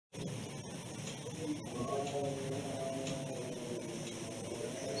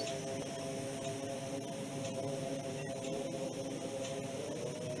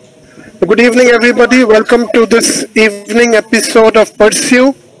Good evening, everybody. Welcome to this evening episode of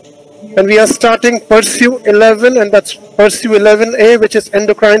Pursue. And we are starting Pursue 11, and that's Pursue 11A, which is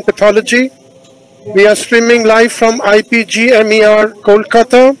Endocrine Pathology. We are streaming live from IPGME&R,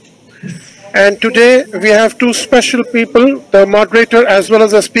 Kolkata. And today we have two special people, the moderator as well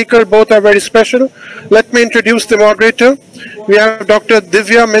as the speaker. Both are very special. Let me introduce the moderator. We have Dr.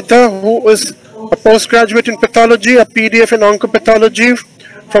 Divya Mehta, who is a postgraduate in pathology, a PDF in oncopathology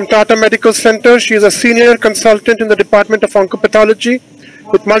from Tata Medical Center. She is a senior consultant in the Department of Oncopathology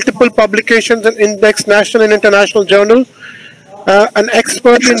with multiple publications in Index National and International Journal. An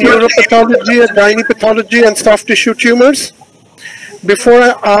expert in neuropathology, gynepathology, and soft tissue tumors. Before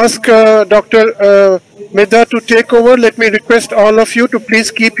I ask Dr. Mehta to take over, let me request all of you to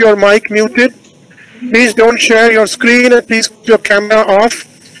please keep your mic muted. Please don't share your screen and please keep your camera off.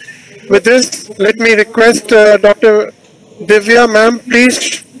 With this, let me request Dr. Divya, ma'am,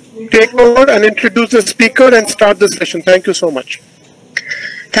 please take over and introduce the speaker and start the session. Thank you so much.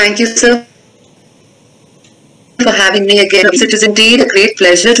 Thank you, sir, for having me again. It is indeed a great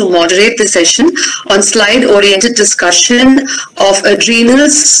pleasure to moderate the session on slide-oriented discussion of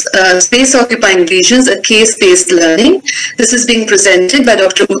adrenals, space-occupying lesions, a case-based learning. This is being presented by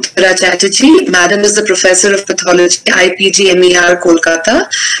Dr. Uttara Chatterjee. Madam is the Professor of Pathology, IPGME&R, Kolkata,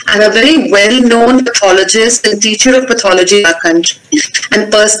 and a very well-known pathologist and teacher of pathology in our country.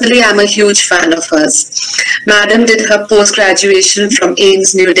 And personally, I'm a huge fan of hers. Madam did her post-graduation from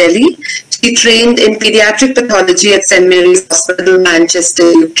AIIMS, New Delhi. She trained in Pediatric Pathology at St. Mary's Hospital, Manchester,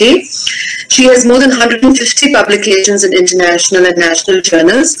 UK. She has more than 150 publications in international and national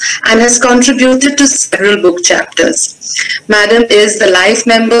journals and has contributed to several book chapters. Madam is the life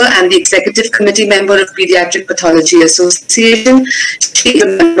member and the Executive Committee member of Pediatric Pathology Association. She is a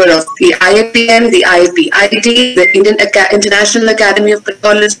member of the IIPM, the IPID, the International Academy of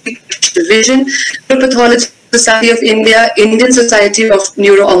Pathology Division, Pathology Society of India, Indian Society of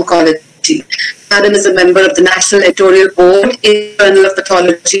Neuro-Oncology. Madam is a member of the National Editorial Board in the Journal of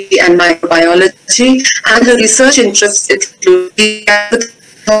Pathology and Microbiology, and her research interests include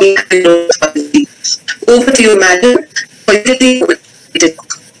pathology and neuropathology. Over to you, Madam.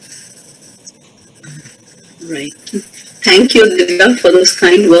 Right. Thank you, Divya, for those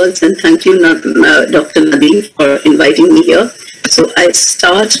kind words, and thank you, Dr. Nadeem, for inviting me here. So I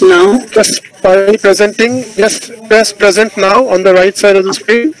start now. Just by presenting, just press present now on the right side of the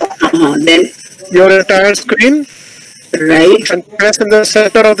screen. Then your entire screen. Right. And press in the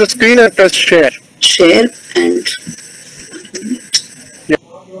center of the screen and press share. Share and. Yeah.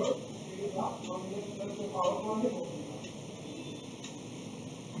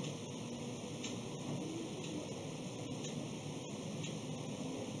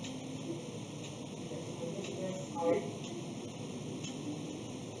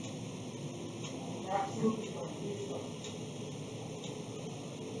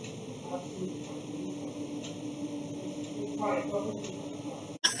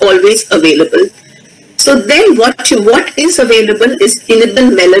 Always available. So then what is available is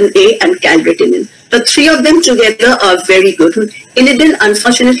inhibin, melon A, and calretinin. The three of them together are very good. Inhibin,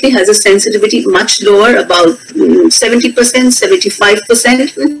 unfortunately, has a sensitivity much lower, about 70%,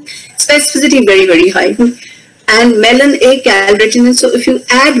 75%. Specificity very, very high. And melon A, calretinin. So if you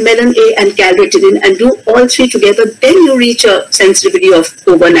add melon A and calretinin and do all three together, then you reach a sensitivity of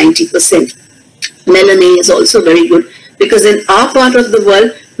over 90%. Melon A is also very good, because in our part of the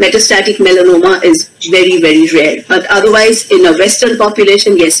world, metastatic melanoma is very, very rare. But otherwise, in a Western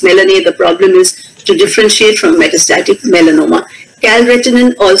population, yes, melon A, the problem is to differentiate from metastatic melanoma.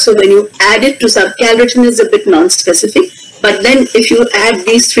 Calretinin also, when you add it to calretinin is a bit non-specific, but then if you add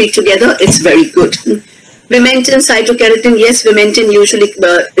these three together, it's very good. Vimentin, cytokeratin, yes, Vimentin usually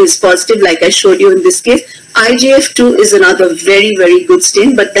is positive, like I showed you in this case. IGF-2 is another very, very good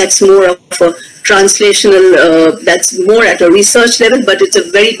stain, but that's more of a translational, that's more at a research level, but it's a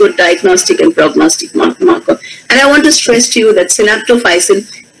very good diagnostic and prognostic marker. And I want to stress to you that synaptophysin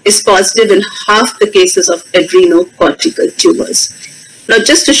is positive in half the cases of adrenocortical tumors. Now,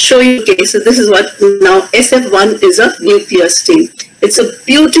 just to show you cases, this is what now SF1 is a nuclear stain. It's a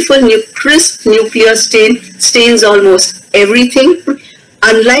beautiful, crisp nuclear stain, stains almost everything.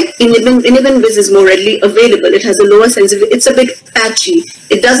 Unlike inhibin, which is more readily available, it has a lower sensitivity. It's a bit patchy.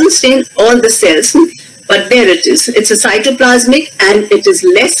 It doesn't stain all the cells, but there it is. It's a cytoplasmic and it is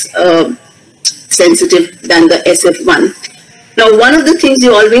less sensitive than the SF1. Now, one of the things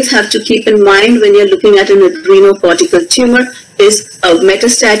you always have to keep in mind when you're looking at an adrenocortical tumor is a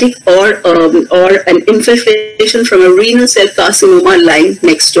metastatic or an infiltration from a renal cell carcinoma lying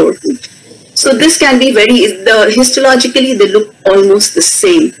next door. So this can be histologically, they look almost the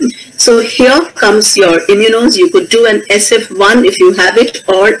same. So here comes your immunos. You could do an SF1 if you have it,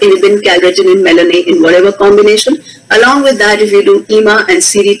 or inhibin, calretinin, melanate in whatever combination. Along with that, if you do EMA and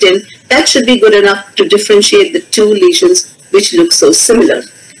CD10, that should be good enough to differentiate the two lesions which look so similar.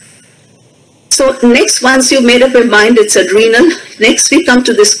 So next, once you've made up your mind, it's adrenal. Next, we come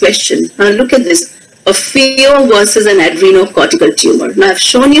to this question. Now look at this. A pheo versus an adrenocortical tumor. Now I've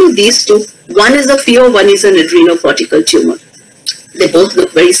shown you these two. One is a pheo, one is an adrenocortical tumor. They both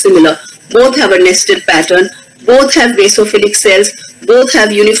look very similar. Both have a nested pattern. Both have basophilic cells. Both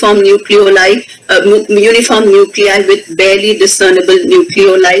have uniform nuclei with barely discernible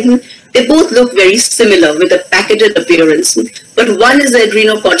nucleoli. They both look very similar with a packeted appearance. But one is an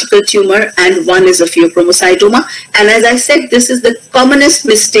adrenocortical tumor and one is a pheochromocytoma. And as I said, this is the commonest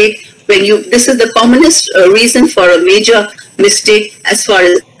mistake this is the commonest reason for a major mistake as far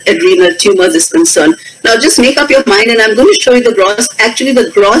as adrenal tumors is concerned. Now just make up your mind, and I'm going to show you the gross. Actually,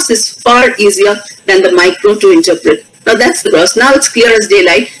 the gross is far easier than the micro to interpret. Now that's the gross. Now it's clear as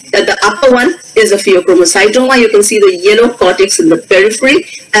daylight that the upper one is a pheochromocytoma. You can see the yellow cortex in the periphery,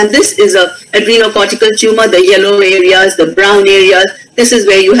 and this is a adrenocortical tumor. The yellow areas, the brown areas, this is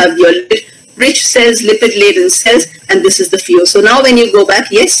where you have your rich cells, lipid-laden cells, and this is the pheo. So now when you go back,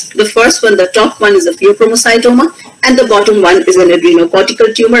 yes, the first one, the top one is a pheochromocytoma, and the bottom one is an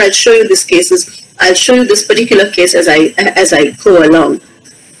adrenocortical tumor. I'll show you these cases. I'll show you this particular case as I go along.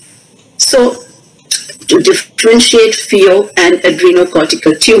 So to differentiate pheo and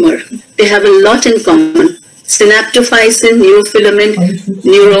adrenocortical tumor, they have a lot in common. Synaptophysin, neurofilament,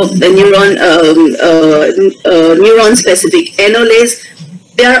 neuron-specific enolase.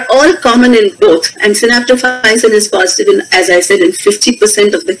 They are all common in both, and synaptophysin is positive in, as I said, in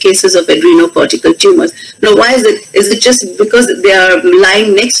 50% of the cases of adrenocortical tumors. Now, why is it? Is it just because they are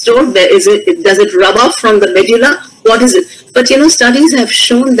lying next door? Does it rub off from the medulla? What is it? But studies have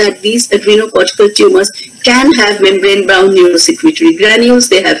shown that these adrenocortical tumors can have membrane-bound neurosecretory granules.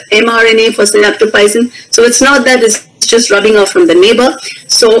 They have mRNA for synaptophysin. So it's not that it's just rubbing off from the neighbor.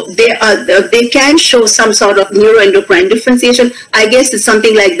 So they can show some sort of neuroendocrine differentiation. I guess it's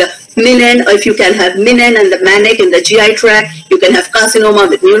something like the Menin, or if you can have Menin and the Manic in the GI tract, you can have carcinoma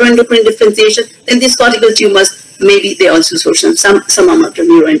with neuroendocrine differentiation. Then these cortical tumors, maybe they also show some amount of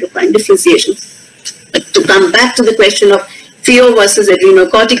neuroendocrine differentiation. But to come back to the question of pheo versus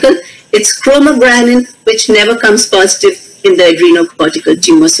adrenocortical, it's chromogranin which never comes positive in the adrenocortical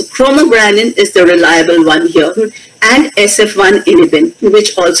tumor. So chromogranin is the reliable one here, and SF1 inhibin,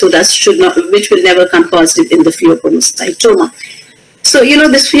 which also which will never come positive in the pheochromocytoma. So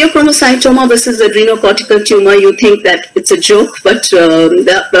this pheochromocytoma versus adrenocortical tumor, you think that it's a joke, but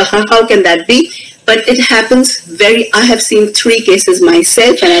how can that be? But it happens I have seen 3 cases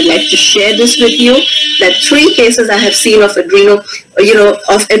myself, and I'd like to share this with you, that 3 cases I have seen of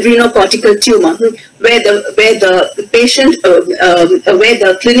adrenocortical tumor, where the patient, where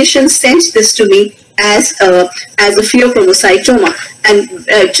the clinician sent this to me as a pheochromocytoma,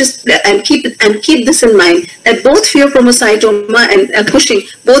 and keep this in mind, that both pheochromocytoma and Cushing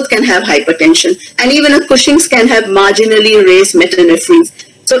both can have hypertension, and even a Cushing's can have marginally raised metanephrenes.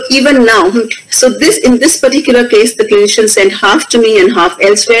 So even now, in this particular case, the clinician sent half to me and half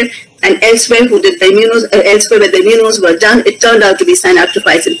elsewhere, and elsewhere where the immunos were done, it turned out to be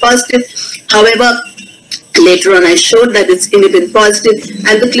synaptophysin positive. However, later on I showed that it's inhibin positive,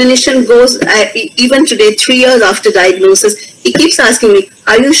 and the clinician goes, even today, 3 years after diagnosis, he keeps asking me,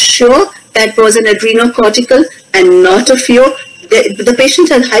 are you sure that was an adrenocortical and not a pheo? The patient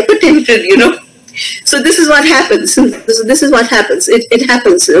had hypertension, So this is what happens. This is what happens. It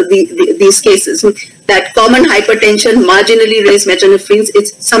happens, these cases. That common hypertension, marginally raised metanephrenes,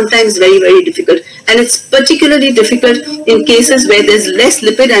 it's sometimes very, very difficult. And it's particularly difficult in cases where there's less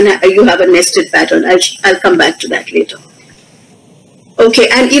lipid and you have a nested pattern. I'll come back to that later. Okay,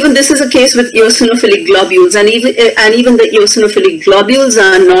 and even this is a case with eosinophilic globules, and even the eosinophilic globules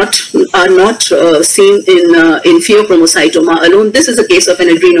are not seen in pheochromocytoma alone. This is a case of an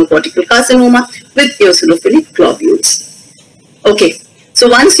adrenocortical carcinoma with eosinophilic globules. Okay, so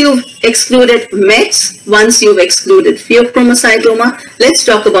once you've excluded METs, once you've excluded pheochromocytoma, let's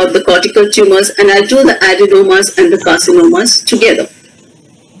talk about the cortical tumors, and I'll do the adenomas and the carcinomas together.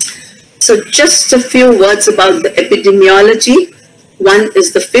 So just a few words about the epidemiology. One is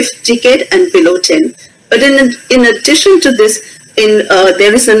the 5th decade and below 10. But in addition to this,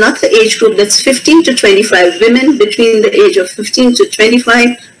 there is another age group that's 15 to 25, women between the age of 15 to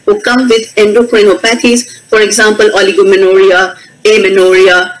 25 who come with endocrinopathies, for example, oligomenorrhea,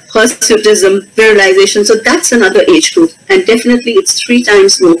 amenorrhea, hirsutism, virilization. So that's another age group. And definitely it's 3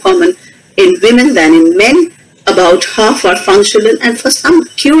 times more common in women than in men. About half are functional. And for some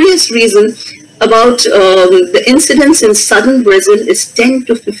curious reason, about the incidence in southern Brazil is 10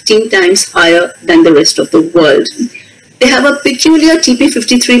 to 15 times higher than the rest of the world. They have a peculiar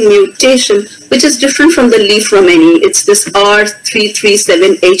TP53 mutation, which is different from the leaf Romani. It's this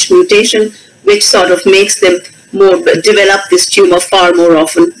R337H mutation, which sort of makes them develop this tumor far more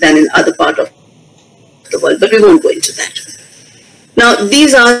often than in other part of the world. But we won't go into that. Now,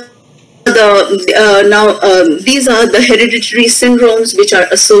 these are the hereditary syndromes which are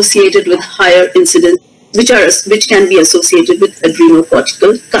associated with higher incidence, which can be associated with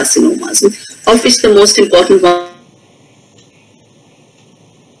adrenocortical carcinomas, of which the most important one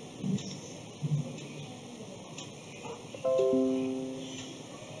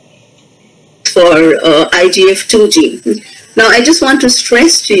for IGF2 gene. Now, I just want to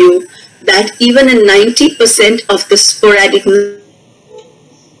stress to you that even in 90% of the sporadic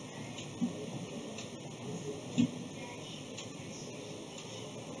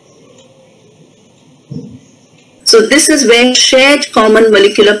So this is where shared common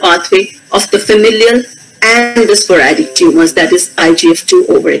molecular pathway of the familial and the sporadic tumors, that is IGF2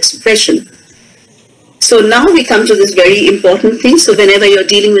 overexpression. So now we come to this very important thing. So whenever you're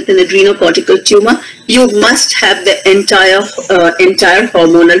dealing with an adrenocortical tumor, you must have the entire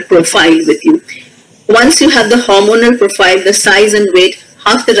hormonal profile with you. Once you have the hormonal profile, the size and weight,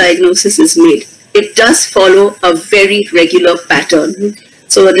 half the diagnosis is made. It does follow a very regular pattern.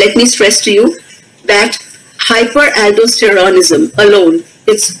 So let me stress to you that hyperaldosteronism alone,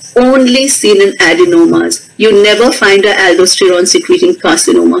 it's only seen in adenomas. You never find an aldosterone secreting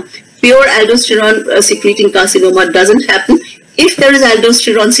carcinoma. Pure aldosterone secreting carcinoma doesn't happen. If there is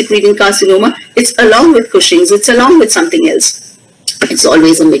aldosterone secreting carcinoma, it's along with Cushing's, it's along with something else. It's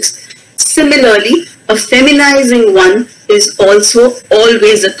always a mix. Similarly, a feminizing one is also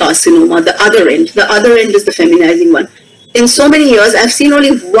always a carcinoma, the other end. The other end is the feminizing one. In so many years, I've seen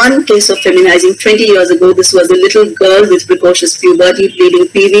only one case of feminizing. 20 years ago, this was a little girl with precocious puberty, bleeding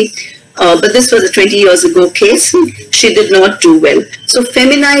PV. But this was a 20 years ago case. She did not do well. So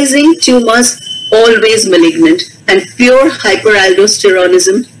feminizing tumors, always malignant. And pure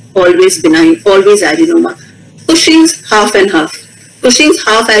hyperaldosteronism, always benign, always adenoma. Cushing's, half and half. Cushing's,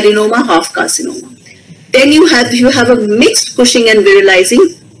 half adenoma, half carcinoma. Then you have a mixed Cushing and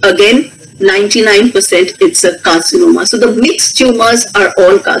virilizing. Again, 99% it's a carcinoma. So the mixed tumors are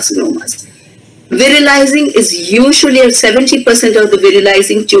all carcinomas. Virilizing is usually 70% of the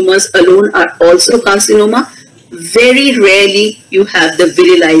virilizing tumors alone are also carcinoma. Very rarely you have the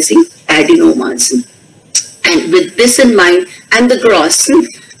virilizing adenomas. And with this in mind, and the gross,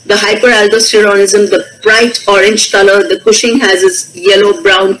 the hyperaldosteronism, the bright orange color, the Cushing has its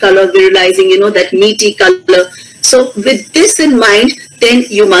yellow-brown color, virilizing, that meaty color. So with this in mind, then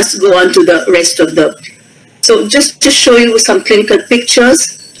you must go on to the rest of the. So just to show you some clinical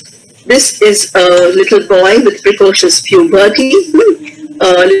pictures, this is a little boy with precocious puberty.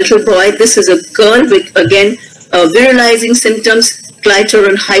 A little boy, this is a girl with, again, virilizing symptoms,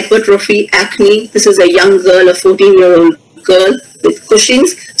 clitoral hypertrophy, acne. This is a young girl, a 14-year-old girl with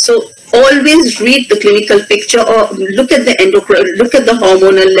Cushing's. So always read the clinical picture or look at the endocrine, look at the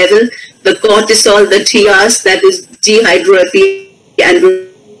hormonal level, the cortisol, the TRs, that is dehydroepi and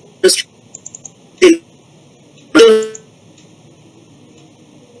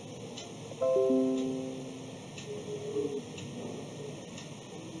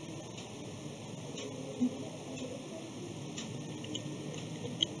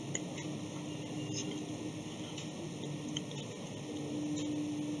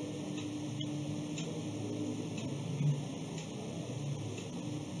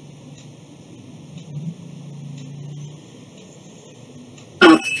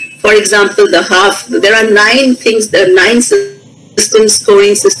for example, there are 9 things, there are 9 systems,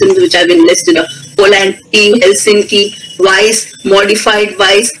 scoring systems which have been listed: Poland, T, Helsinki, Weiss, Modified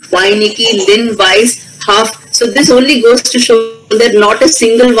Weiss, Weinike, Lin Weiss, half. So this only goes to show that not a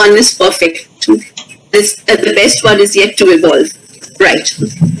single one is perfect. The best one is yet to evolve. Right.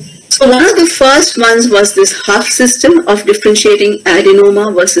 So one of the first ones was this half system of differentiating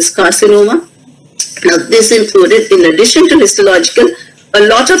adenoma versus carcinoma. Now this included, in addition to histological, a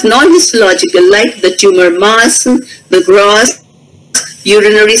lot of non-histological, like the tumor mass, the gross,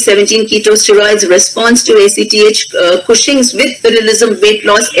 urinary 17 ketosteroids, response to ACTH, Cushing's with virilism, weight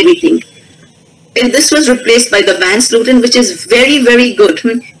loss, everything. And this was replaced by the vancomycin, which is very, very good.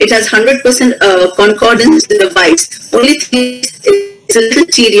 It has 100% concordance with the vice. Only thing is a little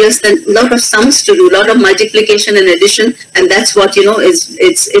tedious and a lot of sums to do, a lot of multiplication and addition, and that's what, you know,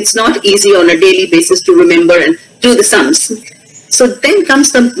 it's not easy on a daily basis to remember and do the sums. So then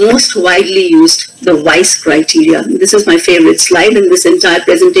comes the most widely used, the Weiss criteria. This is my favorite slide in this entire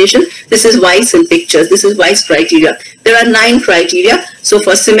presentation. This is Weiss in pictures. This is Weiss criteria. There are 9 criteria. So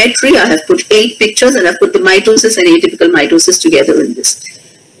for symmetry, I have put 8 pictures and I've put the mitosis and atypical mitosis together in this.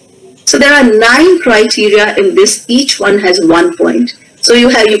 So there are 9 criteria in this. Each one has 1 point. So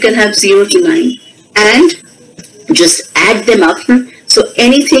you can have 0 to 9 and just add them up. So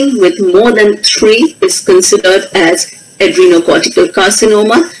anything with more than 3 is considered as adrenocortical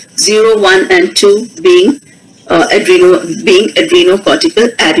carcinoma, 0, 1, and 2 being adrenocortical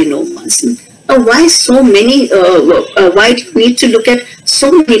adenomas. Now, why so many? Why do you need to look at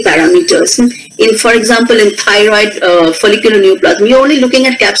so many parameters? For example, in thyroid follicular neoplasm, you're only looking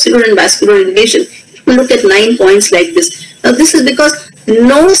at capsular and vascular invasion. You look at 9 points like this. Now, this is because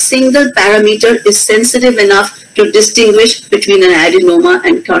no single parameter is sensitive enough to distinguish between an adenoma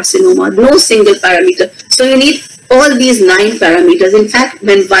and carcinoma. No single parameter. So you need all these 9 parameters. In fact,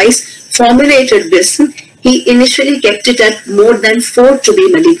 when Weiss formulated this, he initially kept it at more than 4 to be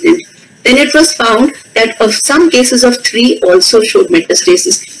malignant. Then it was found that of some cases of 3 also showed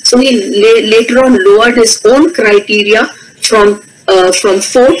metastasis. So he later on lowered his own criteria from 4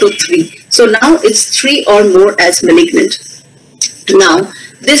 to 3. So now it's 3 or more as malignant. Now,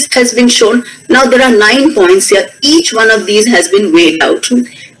 this has been shown. Now there are 9 points here. Each one of these has been weighed out.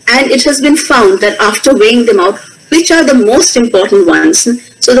 And it has been found that after weighing them out, which are the most important ones?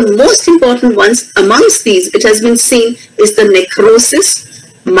 So the most important ones amongst these, it has been seen, is the necrosis,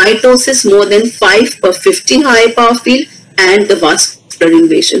 mitosis more than 5/50 high power field, and the vascular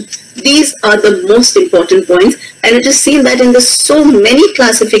invasion. These are the most important points, and it is seen that in the so many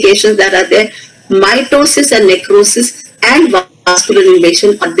classifications that are there, mitosis and necrosis and vascular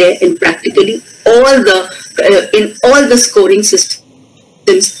invasion are there in practically all the scoring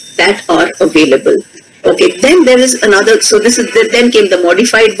systems that are available. Okay, then there is another, so then came the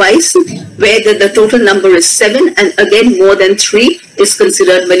modified Weiss, where the total number is 7, and again more than 3 is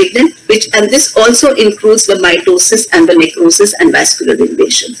considered malignant, and this also includes the mitosis and the necrosis and vascular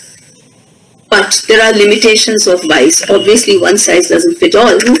invasion. But there are limitations of Weiss. Obviously, one size doesn't fit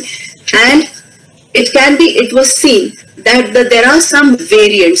all, and it was seen that there are some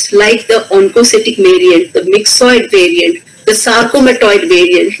variants like the oncocytic variant, the myxoid variant, the sarcomatoid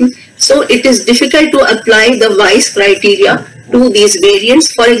variant. So it is difficult to apply the Weiss criteria to these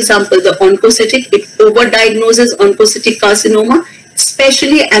variants. For example, the oncocytic, it overdiagnoses oncocytic carcinoma,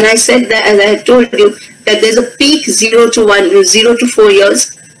 especially, and I said that, as I had told you, that there's a peak 0 to 4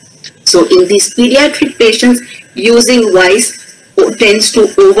 years. So in these pediatric patients, using Weiss tends to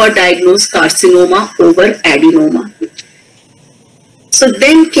overdiagnose carcinoma over adenoma. So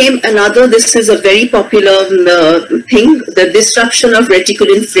then came another, this is a very popular thing, the disruption of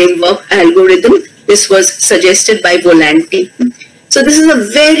reticulin framework algorithm. This was suggested by Volanti. So this is a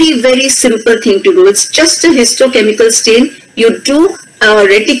very, very simple thing to do. It's just a histochemical stain. You do a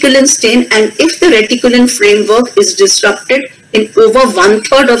reticulin stain, and if the reticulin framework is disrupted in over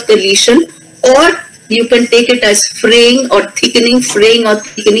 1/3 of the lesion, or you can take it as fraying or thickening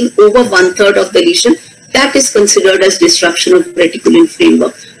over 1/3 of the lesion, that is considered as disruption of reticulin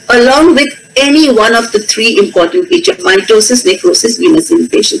framework, along with any one of the 3 important features, mitosis, necrosis, venous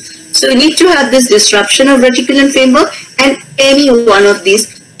invasion. So you need to have this disruption of reticulin framework and any one of these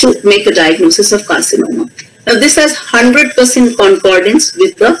to make a diagnosis of carcinoma. Now this has 100% concordance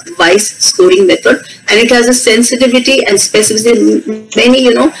with the Weiss scoring method, and it has a sensitivity and specificity.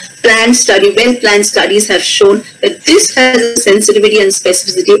 Many, well-planned studies have shown that this has a sensitivity and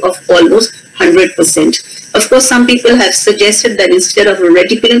specificity of almost 100%. Of course, some people have suggested that instead of a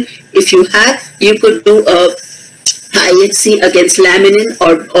reticulin, if you could do a IHC against laminin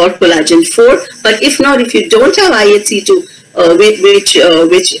or collagen 4. But if not, if you don't have IHC2,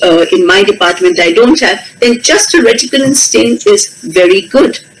 which in my department I don't have, then just a reticulin stain is very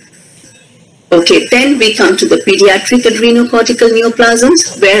good. Okay, then we come to the pediatric adrenocortical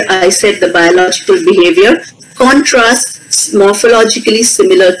neoplasms, where I said the biological behavior contrasts morphologically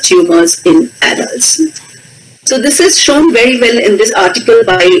similar tumors in adults. So this is shown very well in this article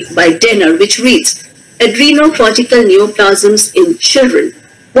by Denner, which reads, adrenocortical neoplasms in children.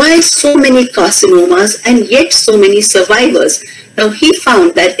 Why so many carcinomas and yet so many survivors? Now he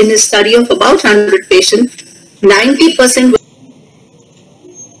found that in his study of about 100 patients, 90%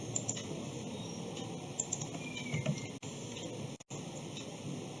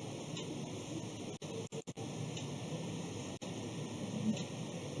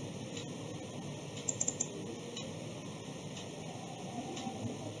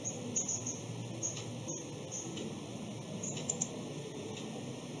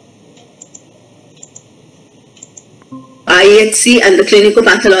 IHC and the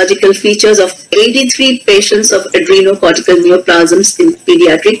clinico-pathological features of 83 patients of adrenocortical neoplasms in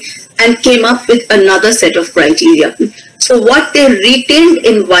pediatric and came up with another set of criteria. So what they retained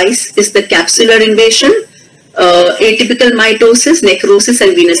in Weiss is the capsular invasion, atypical mitosis, necrosis,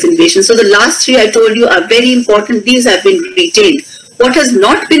 and venous invasion. So the last three I told you are very important. These have been retained. What has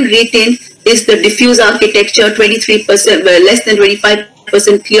not been retained is the diffuse architecture, 23%, less than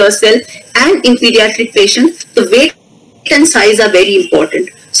 25% clear cell, and in pediatric patients, the weight and size are very important.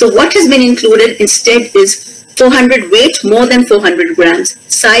 So what has been included instead is 400 weight, more than 400 grams,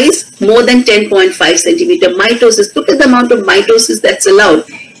 size more than 10.5 centimeter, mitosis. Look at the amount of mitosis that's allowed.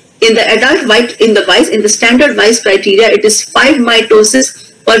 In the adult in the standard Weiss criteria, it is 5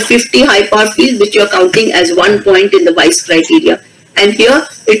 mitosis per 50 high power field, which you are counting as 1 point in the Weiss criteria. And here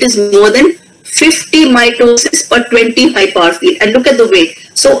it is more than 50 mitosis per 20 high power field. And look at the weight.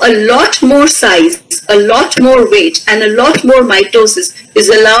 So a lot more size, a lot more weight, and a lot more mitosis is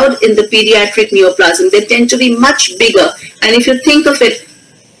allowed in the pediatric neoplasm. They tend to be much bigger. And if you think of it,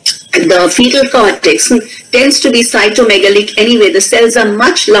 the fetal cortex tends to be cytomegalic anyway. The cells are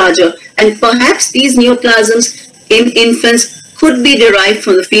much larger, and perhaps these neoplasms in infants could be derived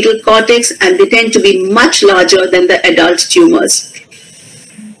from the fetal cortex, and they tend to be much larger than the adult tumors.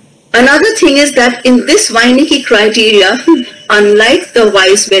 Another thing is that in this Weinicke criteria, unlike the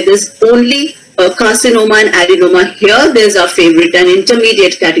Weiss where there's only carcinoma and adenoma, here there's our favorite, an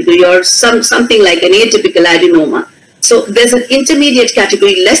intermediate category, or something like an atypical adenoma. So there's an intermediate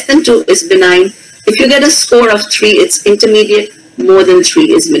category, less than 2 is benign. If you get a score of 3, it's intermediate, more than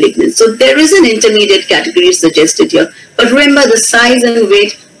 3 is malignant. So there is an intermediate category suggested here. But remember, the size and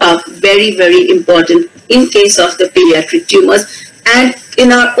weight are very, very important in case of the pediatric tumors. And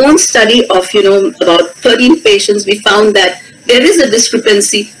in our own study of, about 13 patients, we found that there is a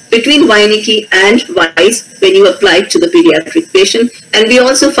discrepancy between Weinicke and Weiss when you apply it to the pediatric patient. And we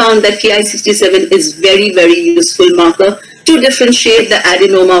also found that Ki67 is very, very useful marker to differentiate the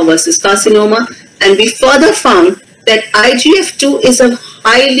adenoma versus carcinoma. And we further found that IGF-2 is a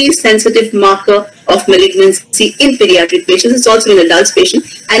highly sensitive marker of malignancy in pediatric patients. It's also in adult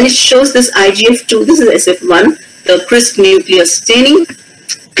patients. And it shows this IGF-2, this is SF1, the crisp nuclear staining,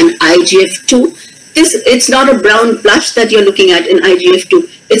 and IGF-2. It's not a brown blush that you're looking at in IGF-2.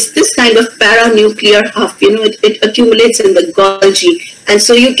 It's this kind of paranuclear huff, it accumulates in the Golgi. And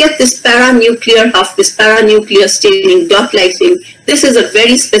so you get this paranuclear huff, this paranuclear staining, dot-like thing. This is a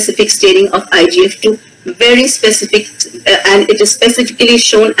very specific staining of IGF-2, very specific, and it is specifically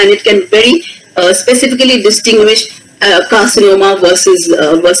shown, and it can very specifically distinguish carcinoma versus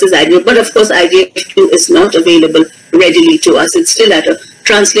adenoma. But of course, IGF-2 is not available readily to us. It's still at a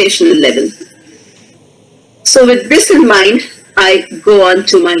translational level. So with this in mind, I go on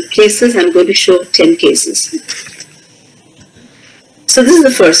to my cases. I'm going to show 10 cases. So this is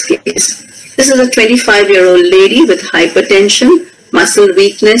the first case. This is a 25-year-old lady with hypertension, muscle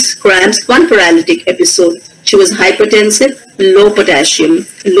weakness, cramps, one paralytic episode. She was hypertensive, low potassium,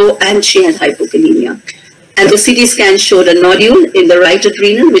 and she had hypokalemia. And the CT scan showed a nodule in the right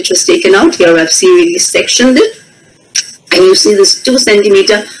adrenal, which was taken out. Here I've serially sectioned it. And you see this 2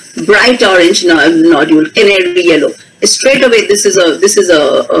 centimeter bright orange nodule, canary yellow. Straight away, this is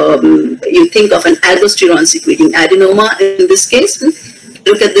you think of an aldosterone secreting adenoma in this case.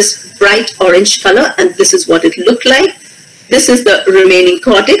 Look at this bright orange color, and this is what it looked like. This is the remaining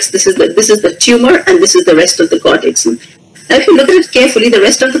cortex. This is the tumor, and this is the rest of the cortex. Now, if you look at it carefully, the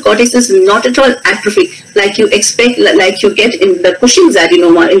rest of the cortex is not at all atrophic, like you expect, like you get in the Cushing's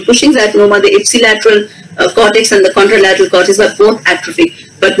adenoma. In Cushing's adenoma, the ipsilateral cortex and the contralateral cortex are both atrophic,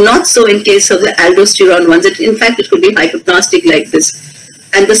 but not so in case of the aldosterone ones. In fact, it could be hypoplastic like this.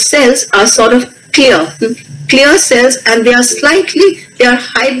 And the cells are sort of clear cells, and they are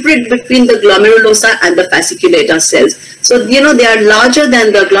hybrid between the glomerulosa and the fasciculata cells. So, they are larger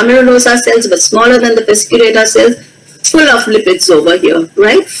than the glomerulosa cells, but smaller than the fasciculata cells, full of lipids over here,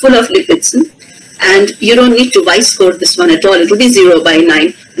 right? Full of lipids. And you don't need to Weiss score this one at all. It will be 0 by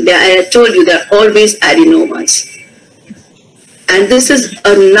 9. I told you they're always adenomas. And this is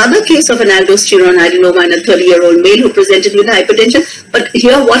another case of an aldosterone adenoma in a 30-year-old male who presented with hypertension. But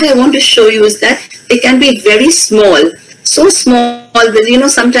here what I want to show you is that they can be very small. So small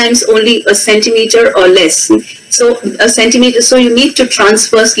that, sometimes only a centimeter or less. So a centimeter, so you need to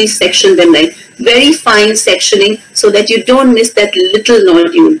transversely section them, like very fine sectioning, so that you don't miss that little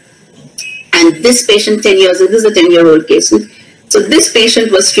nodule. And this patient, 10 years, this is a 10-year-old case. So this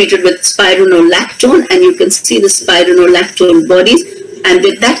patient was treated with spironolactone, and you can see the spironolactone bodies, and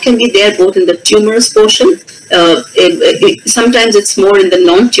that can be there both in the tumorous portion. Sometimes it's more in the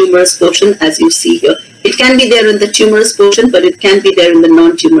non-tumorous portion, as you see here. It can be there in the tumorous portion, but it can be there in the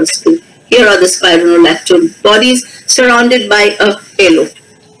non-tumorous too. Here are the spironolactone bodies surrounded by a halo.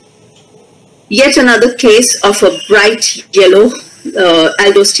 Yet another case of a bright yellow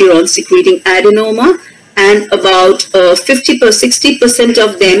aldosterone secreting adenoma, and about 60%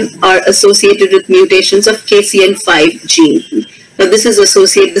 of them are associated with mutations of KCN5 gene. Now this is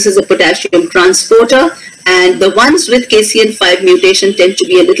a potassium transporter, and the ones with KCN5 mutation tend to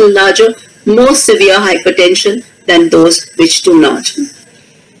be a little larger, more severe hypertension than those which do not.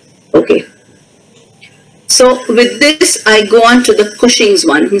 Okay. So with this, I go on to the Cushing's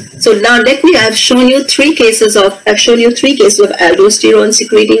one. So now I've shown you three cases of aldosterone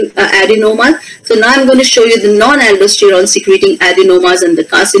secreting adenoma. So now I'm going to show you the non-aldosterone secreting adenomas and the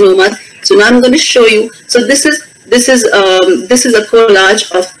carcinomas. So now I'm going to show you. So this is a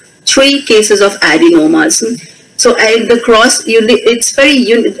collage of three cases of adenomas. So at the cross, it's very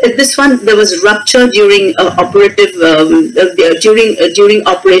this one there was rupture during operative during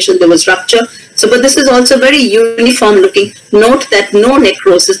operation there was rupture. So, but this is also very uniform looking. Note that no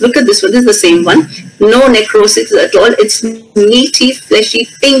necrosis. Look at this one. This is the same one. No necrosis at all. It's meaty, fleshy,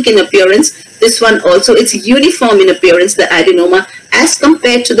 pink in appearance. This one also, it's uniform in appearance, the adenoma, as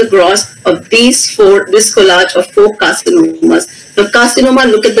compared to the gross of this collage of 4 carcinomas. The carcinoma,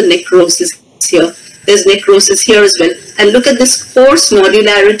 look at the necrosis here. There's necrosis here as well. And look at this coarse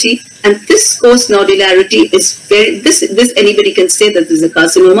nodularity. And this coarse nodularity is this anybody can say that this is a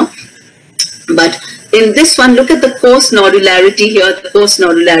carcinoma. But in this one, look at the coarse nodularity here,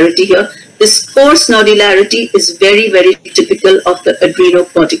 This coarse nodularity is very, very typical of the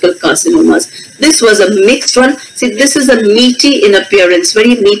adrenocortical carcinomas. This was a mixed one. See, this is a meaty in appearance,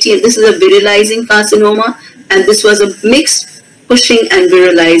 very meaty, and this is a virilizing carcinoma. And this was a mixed Cushing and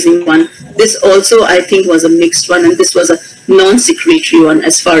virilizing one. This also, I think, was a mixed one, and this was a non-secretory one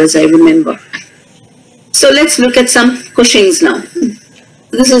as far as I remember. So let's look at some Cushing's now.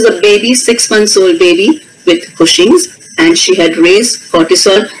 This is a baby, 6-month-old baby with Cushing's, and she had raised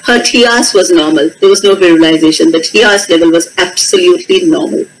cortisol. Her TRS was normal. There was no virilization. The TRS level was absolutely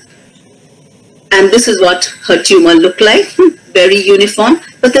normal. And this is what her tumor looked like, very uniform,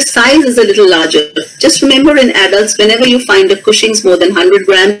 but the size is a little larger. Just remember, in adults, whenever you find a Cushing's more than 100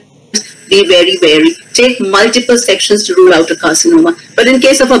 grams, be very wary. Take multiple sections to rule out a carcinoma. But in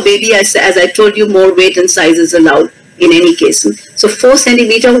case of a baby, as I told you, more weight and size is allowed in any case. So 4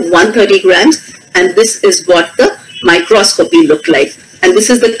 centimeter, 130 grams, and this is what the microscopy looked like. And this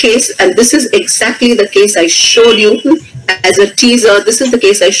is the case, and this is exactly the case I showed you as a teaser. This is the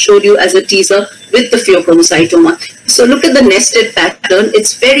case I showed you as a teaser with the pheochromocytoma. So look at the nested pattern.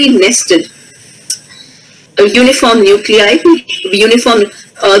 It's very nested. A uniform nuclei, uniform.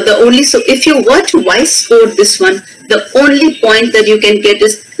 So if you were to Weiss code this one, the only point that you can get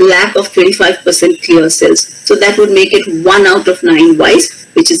is lack of 25% clear cells. So that would make it 1 out of 9 Weiss,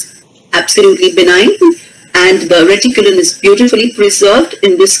 which is absolutely benign. And the reticulum is beautifully preserved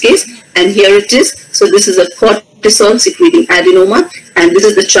in this case. And here it is. So this is a cortisol secreting adenoma. And this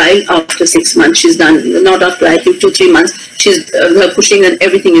is the child after 6 months. She's done, not after, I think 2-3 months. She's her Cushing and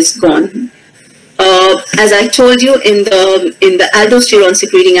everything is gone. As I told you, in the aldosterone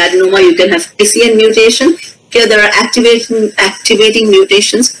secreting adenoma, you can have KCN mutation. Here there are activating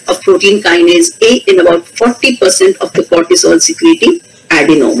mutations of protein kinase A in about 40% of the cortisol secreting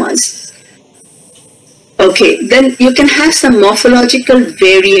adenomas. Okay, then you can have some morphological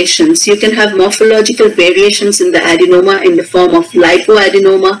variations. You can have morphological variations in the adenoma in the form of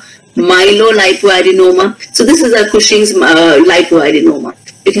lipoadenoma, myelolipoadenoma. So this is a Cushing's lipoadenoma.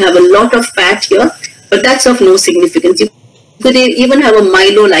 You can have a lot of fat here, but that's of no significance. You could even have a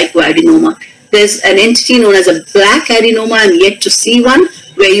myelolipoadenoma. There's an entity known as a black adenoma. I'm yet to see one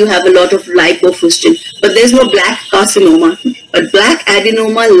where you have a lot of lipofuscin, but there's no black carcinoma. But black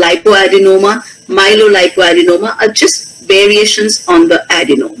adenoma, lipoadenoma, myelolipoadenoma are just variations on the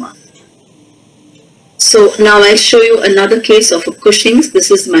adenoma. So now I'll show you another case of a Cushing's. This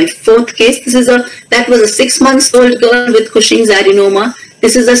is my 4th case. That was a 6-month-old girl with Cushing's adenoma.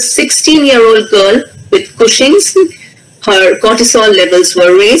 This is a 16-year-old girl with Cushing's. Her cortisol levels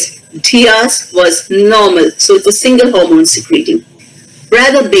were raised. TRS was normal. So it's a single hormone secreting.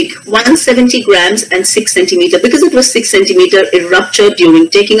 Rather big, 170 grams and 6 centimeter. Because it was 6 centimeter, it ruptured during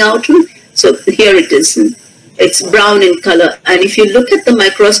taking out. So here it is. It's brown in color. And if you look at the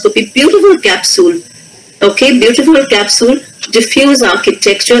microscopy, beautiful capsule. Okay, beautiful capsule, diffuse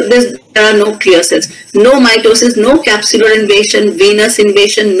architecture. There are no clear cells, no mitosis, no capsular invasion, venous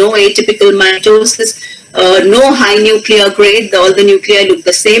invasion, no atypical mitosis, no high nuclear grade. All the nuclei look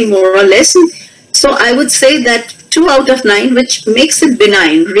the same more or less. So I would say that 2 out of 9, which makes it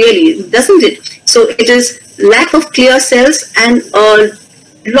benign, really, doesn't it? So it is lack of clear cells and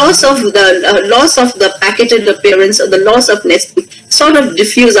loss of the packeted appearance, or the loss of nesting, sort of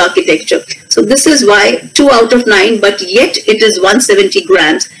diffuse architecture. So this is why 2 out of 9, but yet it is 170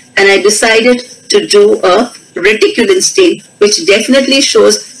 grams. And I decided to do a reticulin stain, which definitely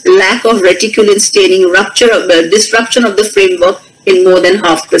shows lack of reticulin staining, disruption of the framework in more than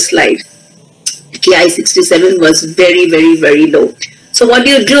half the slide. Ki67 was very, very, very low. So what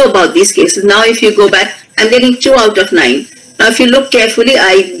do you do about these cases? Now if you go back, I'm getting 2 out of 9. Now if you look carefully,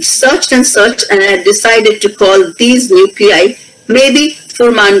 I searched and searched, and I decided to call these nuclei maybe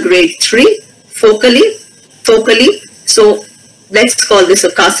Fuhrmann grade 3, focally. So let's call this a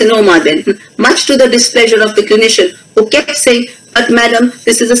carcinoma then, much to the displeasure of the clinician, who kept saying, but madam,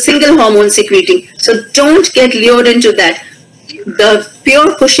 this is a single hormone secreting, so don't get lured into that. The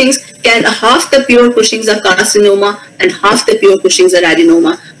pure Cushing's half the pure Cushing's are carcinoma and half the pure Cushing's are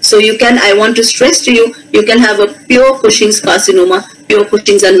adenoma. So you can, I want to stress to you, you can have a pure Cushing's carcinoma. Pure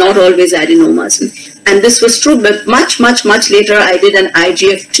Cushing's are not always adenomas. And this was true, but much later I did an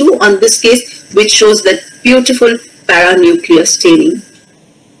IGF-2 on this case, which shows that beautiful paranuclear staining.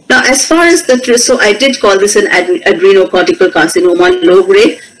 Now, as far as so I did call this an adrenocortical carcinoma, low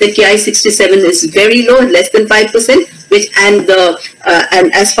grade. The Ki67 is very low, less than 5%,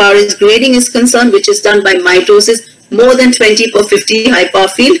 and as far as grading is concerned, which is done by mitosis, more than 20 per 50 high power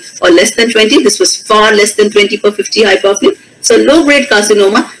field, or less than 20. This was far less than 20 per 50 high power field. So low grade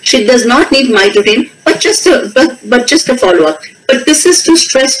carcinoma, she does not need mitotin, but just a follow up. But this is to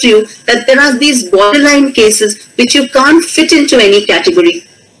stress to you that there are these borderline cases which you can't fit into any category.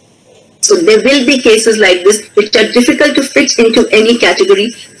 So there will be cases like this which are difficult to fit into any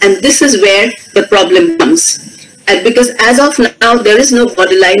category, and this is where the problem comes. And because as of now, there is no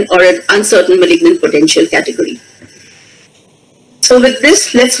borderline or an uncertain malignant potential category. So with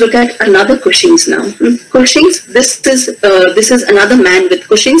this, let's look at another Cushing's now. Cushing's, this is another man with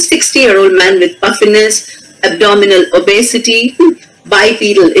Cushing's, 60-year-old man with puffiness, abdominal obesity,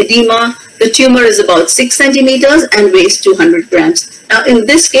 bipedal edema. The tumor is about 6 centimeters and weighs 200 grams. Now, in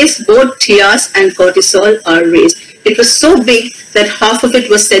this case, both TIAS and cortisol are raised. It was so big that half of it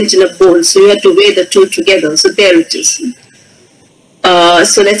was sent in a bowl, so you had to weigh the two together. So there it is.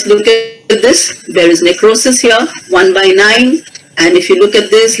 So let's look at this. There is necrosis here, 1 by 9. And if you look at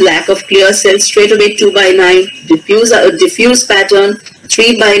this, lack of clear cells, straight away 2 by 9, diffuse pattern,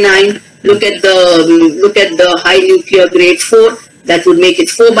 3 by 9. Look at the high nuclear grade 4. That would make it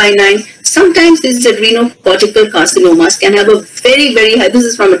 4 by 9. Sometimes these adrenocortical carcinomas can have a very, very high, this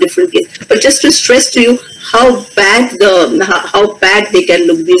is from a different case, but just to stress to you how bad they can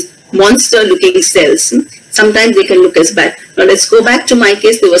look, these monster looking cells. Sometimes they can look as bad. Now let's go back to my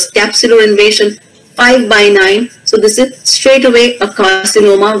case. There was capsular invasion, 5 by 9. So this is straight away a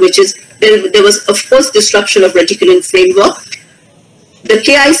carcinoma, which is, there was of course disruption of reticulin framework. The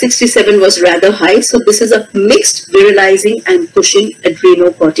Ki67 was rather high, so this is a mixed virilizing and Cushing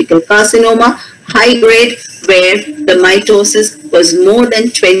adrenocortical carcinoma, high grade, where the mitosis was more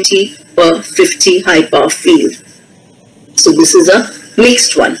than 20 per 50 high power field. So this is a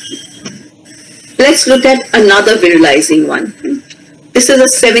mixed one. Let's look at another virilizing one. This is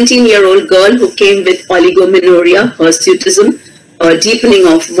a 17-year-old girl who came with oligomenorrhea, hirsutism, a deepening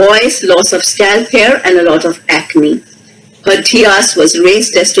of voice, loss of scalp hair, and a lot of acne. Her TIAS was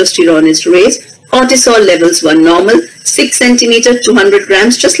raised, testosterone is raised, cortisol levels were normal, 6 centimeter, 200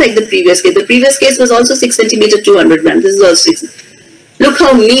 grams, just like the previous case. The previous case was also 6 centimeter, 200 grams. This is also 6. Look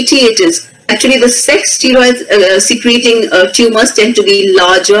how meaty it is. Actually, the sex steroid secreting tumors tend to be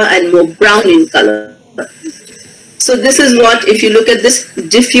larger and more brown in color. So this is what, if you look at this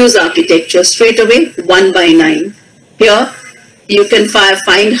diffuse architecture, straight away 1 by 9. Here, you can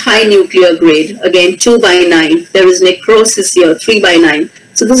find high nuclear grade, again 2 by 9. There is necrosis here, 3 by 9.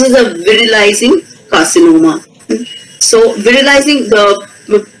 So this is a virilizing carcinoma. So virilizing,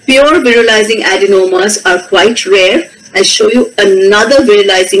 the pure virilizing adenomas are quite rare. I'll show you another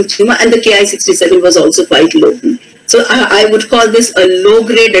virilizing tumor, and the Ki67 was also quite low. So I would call this a low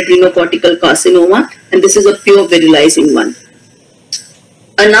grade adrenocortical carcinoma, and this is a pure virilizing one.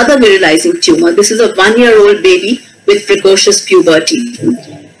 Another virilizing tumor, this is a 1-year-old baby with precocious puberty.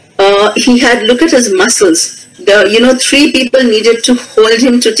 He had, look at his muscles. 3 people needed to hold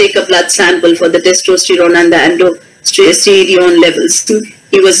him to take a blood sample for the testosterone and the androstenedione levels.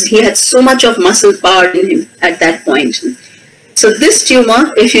 He had so much of muscle power in him at that point. So this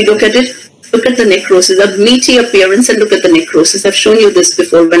tumor, if you look at it, look at the necrosis, a meaty appearance, and look at the necrosis. I've shown you this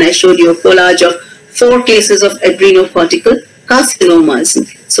before when I showed you a collage of 4 cases of adrenocortical carcinomas.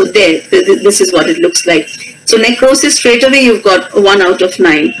 So there, this is what it looks like. So necrosis, straight away you've got 1 out of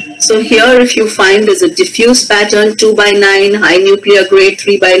 9. So here if you find there's a diffuse pattern, 2 by 9, high nuclear grade,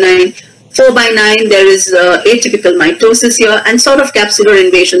 3 by 9, 4 by 9, there is atypical mitosis here, and sort of capsular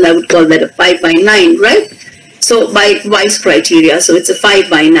invasion, I would call that a 5 by 9, right? So by Weiss criteria, so it's a 5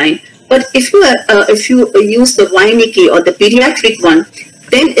 by 9. But if you use the Wernicke or the pediatric one,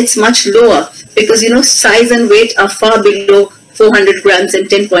 then it's much lower because, you know, size and weight are far below 400 grams and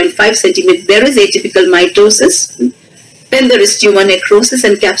 10.5 centimeters. There is atypical mitosis. Then there is tumor necrosis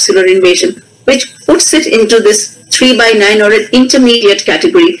and capsular invasion, which puts it into this 3 by 9 or an intermediate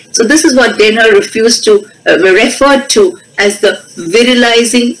category. So this is what Dana refused to refer to as the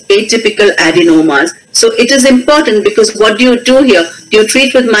virilizing atypical adenomas. So it is important because what do you do here? You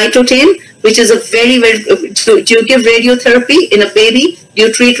treat with mitotane, which is a very, do you give radiotherapy in a baby?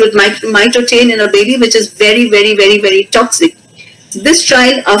 You treat with mitotane in a baby, which is very, very, very, very toxic. This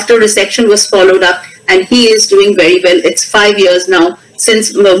child after resection was followed up and he is doing very well. It's 5 years now,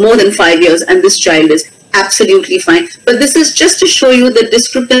 since more than 5 years, and this child is absolutely fine. But this is just to show you the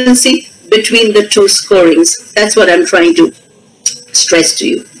discrepancy between the two scorings. That's what I'm trying to stress to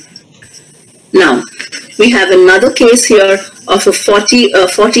you. Now, we have another case here of a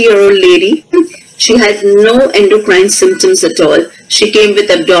 40-year-old lady. She had no endocrine symptoms at all. She came with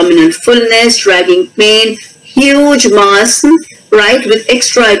abdominal fullness, dragging pain, huge mass, right, with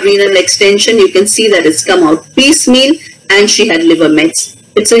extra adrenal extension. You can see that it's come out piecemeal, and she had liver mets.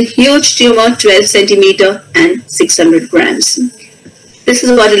 It's a huge tumor, 12 centimeter and 600 grams. This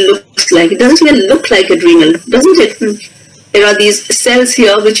is what it looks like. It doesn't even look like adrenal, doesn't it? There are these cells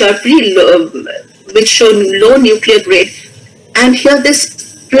here which are pretty low, which show low nuclear grade. And here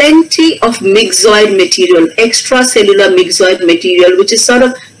there's plenty of myxoid material, extracellular myxoid material, which is sort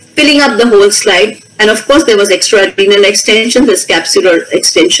of filling up the whole slide. And of course, there was extra adrenal extension, this capsular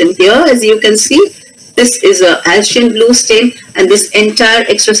extension here, as you can see. This is a Alcian blue stain, and this entire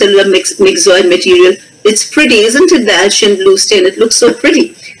extracellular myxoid material. It's pretty, isn't it, the Alcian blue stain? It looks so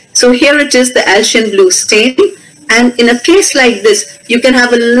pretty. So here it is, the Alcian blue stain. And in a case like this, you can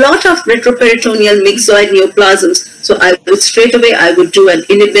have a lot of retroperitoneal myxoid neoplasms. So I would do an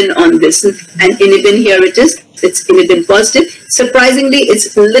inhibin on this. And inhibin, here it is. It's inhibin positive. Surprisingly,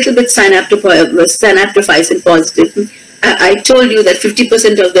 it's a little bit synaptophysin positive. I told you that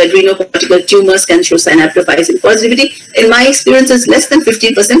 50% of the adrenocortical tumors can show synaptophysin positivity. In my experience, it's less than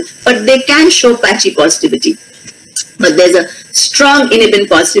 50%, but they can show patchy positivity. But there's a strong inhibin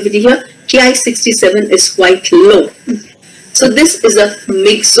positivity here. Ki67 is quite low. So this is a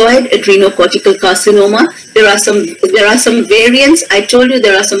myxoid adrenocortical carcinoma. There are some variants. I told you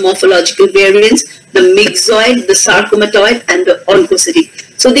there are some morphological variants: the myxoid, the sarcomatoid, and the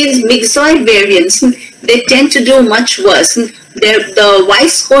oncocytic. So these myxoid variants, they tend to do much worse. The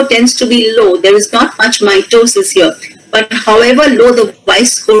Weiss score tends to be low. There is not much mitosis here. But however low the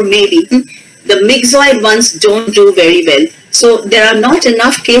Weiss score may be, the myxoid ones don't do very well. So there are not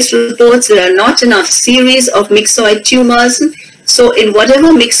enough case reports, there are not enough series of myxoid tumors. So in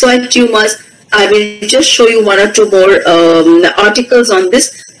whatever myxoid tumors, I will just show you 1 or 2 more articles on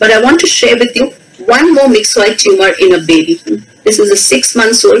this, but I want to share with you one more myxoid tumor in a baby. This is a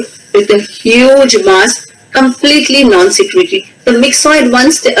 6-month-old with a huge mass, completely non-secretory. The myxoid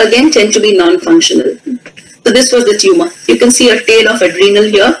ones, they again tend to be non-functional. So this was the tumor. You can see a tail of adrenal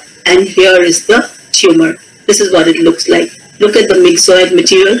here, and here is the tumor. This is what it looks like. Look at the myxoid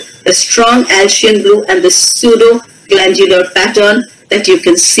material, the strong Alcian blue and the pseudo-glandular pattern that you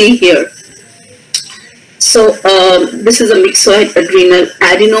can see here. So this is a myxoid adrenal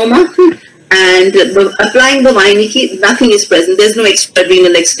adenoma, and applying the Wernicke, nothing is present. There's no extra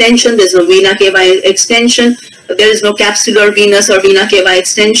adrenal extension, there's no vena cava extension, there is no capsular venous or vena cava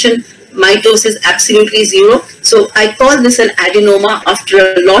extension. Mitosis absolutely 0. So I call this an adenoma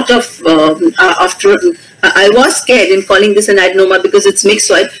after a lot of, I was scared in calling this an adenoma because it's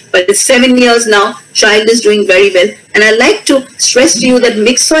myxoid, but it's 7 years now, child is doing very well. And I like to stress to you that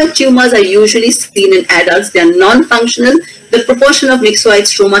myxoid tumors are usually seen in adults. They are non-functional. The proportion of myxoid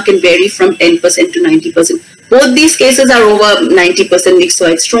stroma can vary from 10% to 90%. Both these cases are over 90%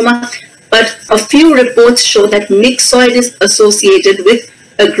 myxoid stroma, but a few reports show that myxoid is associated with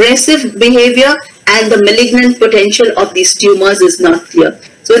aggressive behavior, and the malignant potential of these tumors is not clear.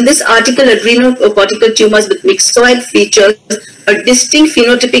 So in this article, adrenocortical tumors with myxoid features, a distinct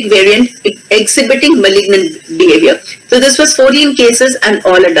phenotypic variant exhibiting malignant behavior. So this was 14 cases and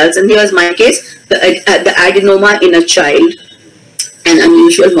all adults. And here's my case, the adenoma in a child, an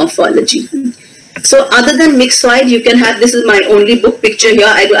unusual morphology. So other than myxoid, you can have, this is my only book picture here.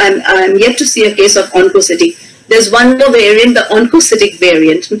 I'm yet to see a case of oncocytic. there's one more variant, the oncocytic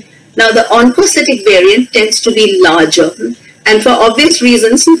variant. Now, the oncocytic variant tends to be larger. And for obvious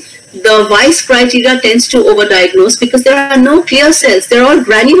reasons, the Weiss criteria tends to overdiagnose because there are no clear cells. They're all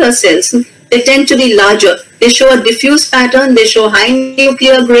granular cells. They tend to be larger. They show a diffuse pattern, they show high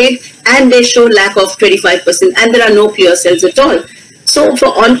nuclear grade, and they show lack of 25%, and there are no clear cells at all. So for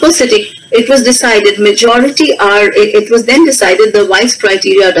oncocytic, it was decided it was then decided the Weiss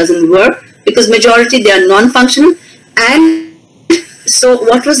criteria doesn't work because majority, they are non-functional. And so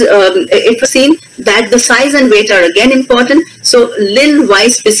what was, it was seen that the size and weight are again important. So Lynn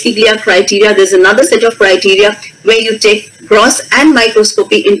Weiss Bisciglia criteria, there's another set of criteria where you take gross and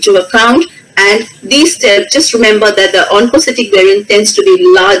microscopy into account. And these, just remember that the oncocytic variant tends to be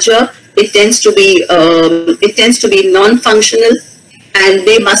larger, it tends to be non-functional, and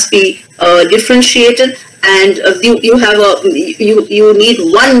they must be differentiated. And you need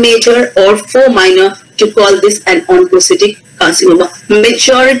one major or 4 minor to call this an oncocytic carcinoma.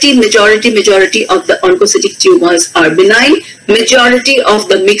 Majority of the oncocytic tumors are benign. Majority of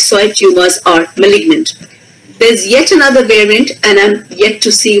the myxoid tumors are malignant. There's yet another variant, and I'm yet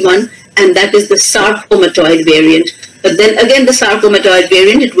to see one, and that is the sarcomatoid variant. But then again, the sarcomatoid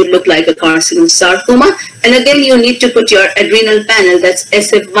variant, it would look like a carcinoma sarcoma. And again, you need to put your adrenal panel, that's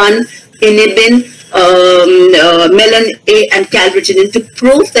SF1, inhibin, melon A, and calretinin, to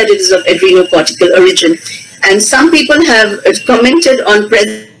prove that it is of adrenocortical origin. And some people have commented on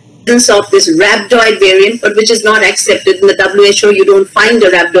presence of this rhabdoid variant, but which is not accepted in the WHO. You don't find the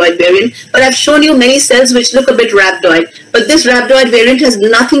rhabdoid variant, but I've shown you many cells which look a bit rhabdoid. But this rhabdoid variant has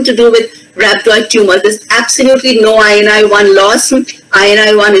nothing to do with rhabdoid tumor. There's absolutely no INI1 loss.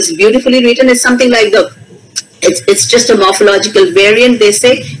 INI1 is beautifully written. It's something like it's just a morphological variant, they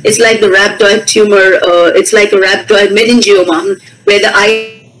say. It's like the rhabdoid tumor, it's like a rhabdoid meningioma where the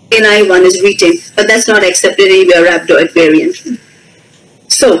INI1 is retained, but that's not accepted anywhere, rhabdoid variant.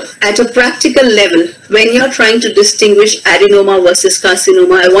 So, at a practical level, when you're trying to distinguish adenoma versus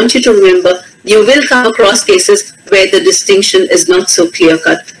carcinoma, I want you to remember you will come across cases where the distinction is not so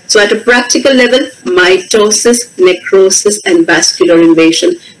clear-cut. So, at a practical level, mitosis, necrosis, and vascular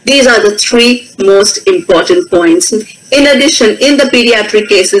invasion. These are the 3 most important points. In addition, in the pediatric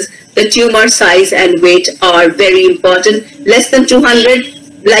cases, the tumor size and weight are very important. Less than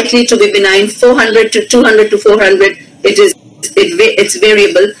 200, likely to be benign. 400 to 200 to 400, it's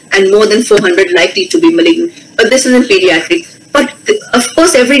variable, and more than 400 likely to be malignant. But this is in pediatric. But of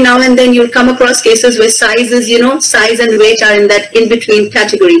course, every now and then you'll come across cases where size and weight are in that in-between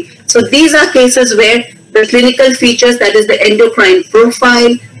category. So these are cases where the clinical features, that is the endocrine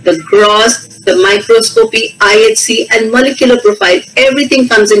profile, the gross, the microscopy, IHC, and molecular profile, everything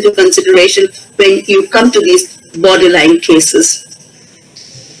comes into consideration when you come to these borderline cases.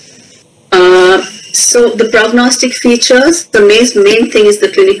 So the prognostic features, the main thing is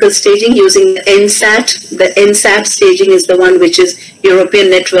the clinical staging using the NSAT. The NSAT staging is the one which is European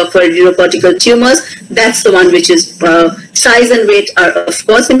Network for Adrenocortical Tumors. That's the one which is size and weight are of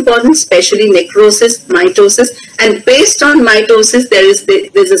course important, especially necrosis, mitosis. And based on mitosis,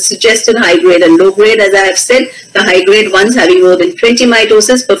 there's a suggested high grade and low grade. As I have said, the high grade ones having more than 20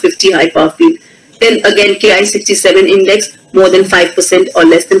 mitosis per 50 hyperfield. Then again, Ki67 index more than 5% or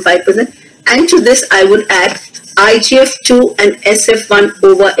less than 5%. And to this, I would add IGF2 and SF1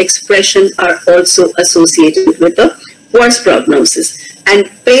 overexpression are also associated with a worse prognosis. And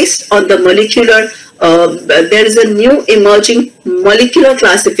based on the molecular, there is a new emerging molecular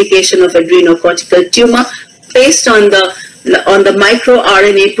classification of adrenocortical tumor based on the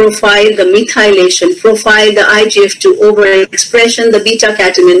microRNA profile, the methylation profile, the IGF2 overexpression, the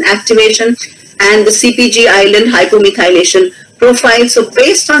beta-catenin activation, and the CpG island hypomethylation profile. So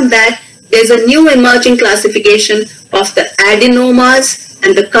based on that, there's a new emerging classification of the adenomas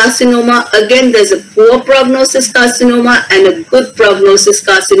and the carcinoma. Again, there's a poor prognosis carcinoma and a good prognosis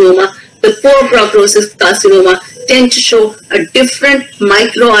carcinoma. The poor prognosis carcinoma tend to show a different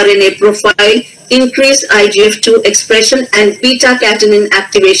microRNA profile, increased IGF2 expression, and beta-catenin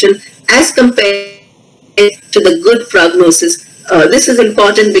activation as compared to the good prognosis. This is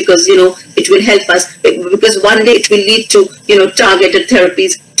important because, it will help us, because one day it will lead to, targeted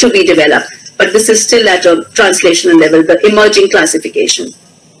therapies to be developed. But this is still at a translational level, the emerging classification.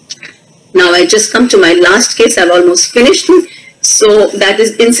 Now I just come to my last case. I've almost finished. So that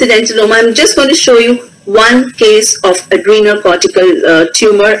is incidentaloma. I'm just going to show you one case of adrenocortical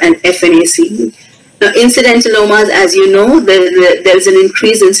tumor and FNAC. Now, incidentalomas, as you know, there is an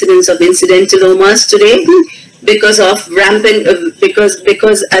increased incidence of incidentalomas today. because of rampant,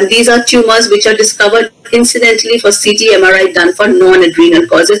 and these are tumors which are discovered incidentally for CT MRI done for non-adrenal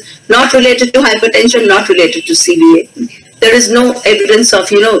causes, not related to hypertension, not related to CVA. There is no evidence of,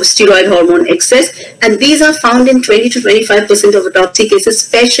 steroid hormone excess, and these are found in 20 to 25% of autopsy cases,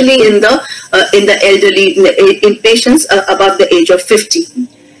 especially in the elderly, in patients above the age of 50.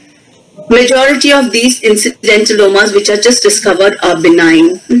 Majority of these incidentalomas which are just discovered are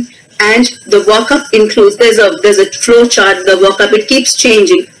benign, and the workup includes, there's a flow chart, the workup, it keeps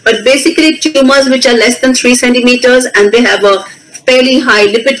changing, but basically tumors which are less than 3 centimeters and they have a fairly high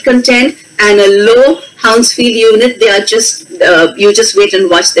lipid content and a low Hounsfield unit, they are just, you just wait and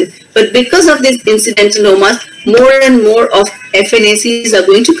watch them. But because of these incidentalomas, more and more of FNACs are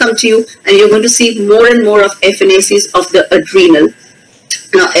going to come to you, and you're going to see more and more of FNACs of the adrenal.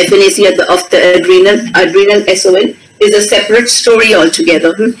 Now, FNAC of the adrenal SON is a separate story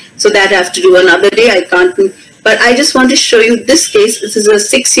altogether. So that I have to do another day. I can't. But I just want to show you this case. This is a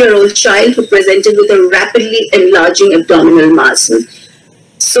 6-year-old child who presented with a rapidly enlarging abdominal mass.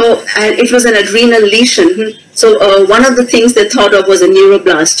 So, and it was an adrenal lesion. So one of the things they thought of was a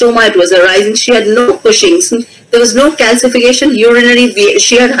neuroblastoma. It was arising. She had no Cushing's. There was no calcification.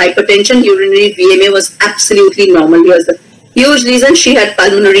 She had hypertension. Urinary VMA was absolutely normal. Here's the huge lesion. She had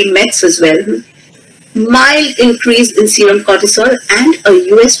pulmonary Mets as well. Mild increase in serum cortisol, and a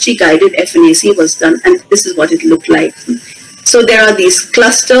USG guided FNAC was done, and this is what it looked like. So there are these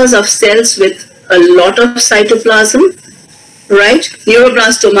clusters of cells with a lot of cytoplasm, right?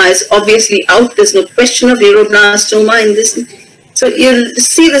 Neuroblastoma is obviously out. There's no question of neuroblastoma in this. So you'll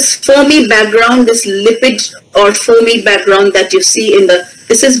see this foamy background, this lipid or foamy background that you see in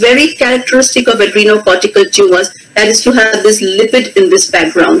this is very characteristic of adrenocortical tumors, that is to have this lipid in this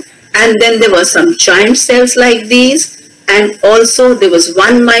background. And then there were some giant cells like these, and also there was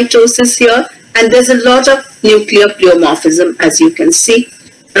one mitosis here, and there's a lot of nuclear pleomorphism, as you can see.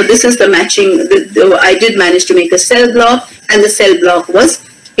 Now this is the matching, I did manage to make a cell block, and the cell block was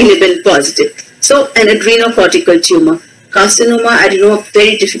inhibin positive. So an adrenocortical tumor. Carcinoma, adeno,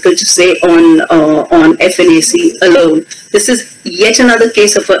 very difficult to say on FNAC alone. This is yet another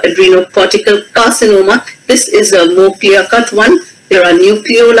case of an adrenocortical carcinoma. This is a more clear-cut one. There are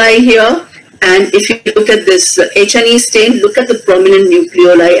nucleoli here, and if you look at this H&E stain, look at the prominent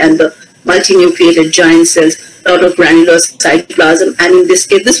nucleoli and the multinucleated giant cells, a lot of granular cytoplasm, and in this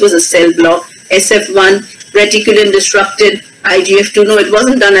case, this was a cell block, SF1, reticulin disrupted, IGF2. No, it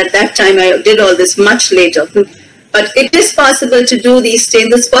wasn't done at that time. I did all this much later. But it is possible to do these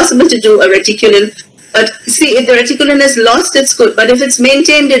stains. It's possible to do a reticulin. But see, if the reticulin is lost, it's good. But if it's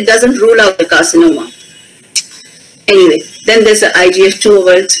maintained, it doesn't rule out the carcinoma. Anyway, then there's the IGF2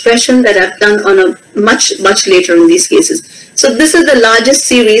 overexpression that I've done on a much later in these cases. So this is the largest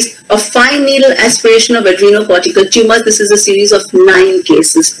series of fine needle aspiration of adrenocortical tumors. This is a series of 9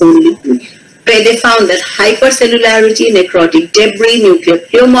 cases only, where they found that hypercellularity, necrotic debris, nuclear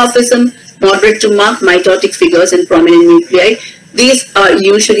pleomorphism, moderate to marked mitotic figures and prominent nuclei. These are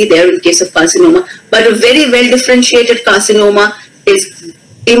usually there in case of carcinoma, but a very well differentiated carcinoma is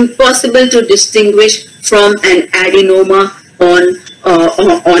impossible to distinguish from an adenoma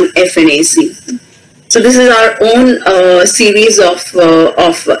on FNAC. So this is our own series of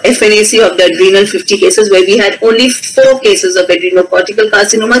FNAC of the adrenal 50 cases, where we had only 4 cases of adrenocortical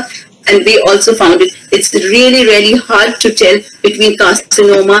carcinoma, and we also found it's really hard to tell between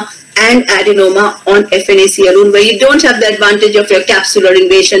carcinoma and adenoma on FNAC alone, where you don't have the advantage of your capsular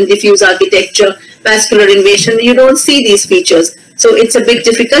invasion, diffuse architecture, vascular invasion. You don't see these features. So it's a bit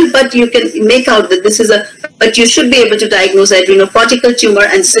difficult, but you can make out that this is but you should be able to diagnose adrenocortical tumor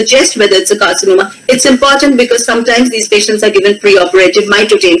and suggest whether it's a carcinoma. It's important because sometimes these patients are given preoperative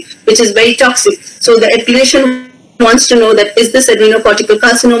mitotane, which is very toxic. So the clinician wants to know that is this adrenocortical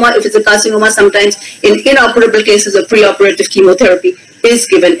carcinoma? If it's a carcinoma, sometimes in inoperable cases, a preoperative chemotherapy is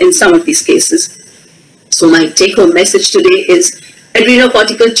given in some of these cases. So my take-home message today is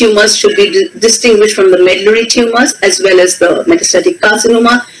adrenocortical tumors should be distinguished from the medullary tumors as well as the metastatic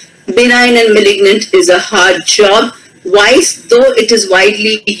carcinoma. Benign and malignant is a hard job. Though it is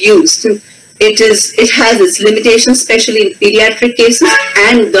widely used, it has its limitations, especially in pediatric cases,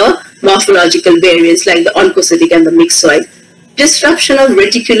 and the morphological variants like the oncocytic and the myxoid. Disruption of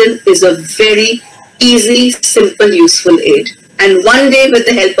reticulin is a very easy, simple, useful aid. And one day, with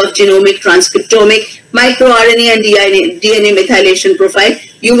the help of genomic, transcriptomic, microRNA and DNA methylation profile,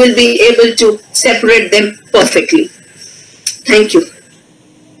 you will be able to separate them perfectly. Thank you.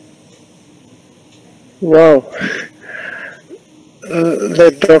 Wow.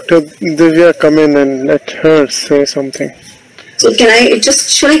 Let Dr. Divya come in and let her say something. So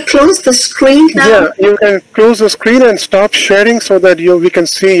shall I close the screen now? Yeah, you can close the screen and stop sharing so that we can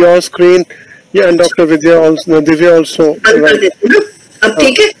see your screen. Yeah, and Dr. Divya also.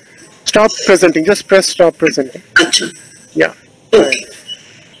 Okay. Stop presenting. Just press stop presenting. Achha. Yeah. Okay.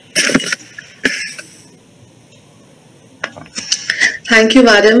 Thank you,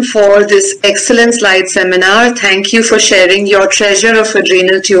 madam, for this excellent slide seminar. Thank you for sharing your treasure of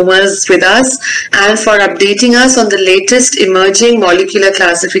adrenal tumors with us and for updating us on the latest emerging molecular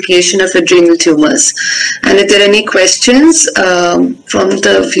classification of adrenal tumors. And if there are any questions from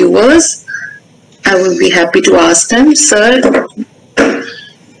the viewers, I will be happy to ask them. Sir?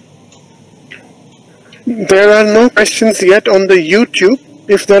 There are no questions yet on the YouTube.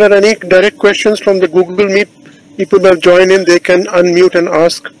 If there are any direct questions from the Google Meet, people that join in, they can unmute and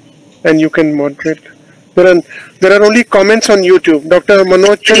ask, and you can moderate. There are only comments on YouTube. Dr.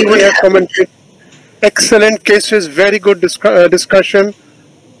 Manoj Chandra has commented. Excellent cases, very good discussion.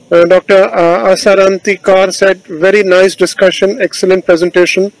 Dr. Asaranti Kaur said, very nice discussion, excellent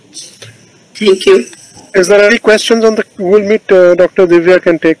presentation. Thank you. Is there any questions on the Google Meet? Dr. Divya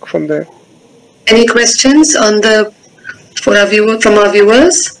can take from there. Any questions on from our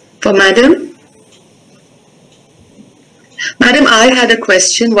viewers for madam? Madam, I had a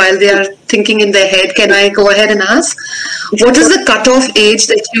question while they are thinking in their head. Can I go ahead and ask? What is the cutoff age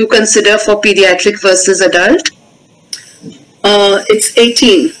that you consider for pediatric versus adult? It's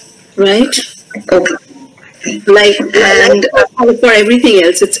 18, right? Okay. And for everything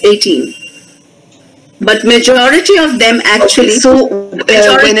else, it's 18. But majority of them actually. So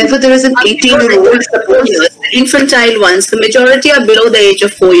whenever there is an 18-year-old, infantile ones, the majority are below the age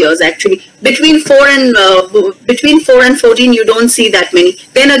of 4 years actually. Between 4 and 14, you don't see that many.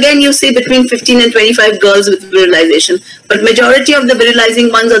 Then again, you see between 15 and 25 girls with virilization. But majority of the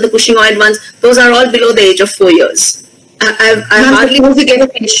virilizing ones or the Cushingoid ones, those are all below the age of 4 years. Suppose you get a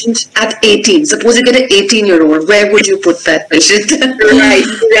patient at 18. Suppose you get an 18-year-old. Where would you put that patient? Right.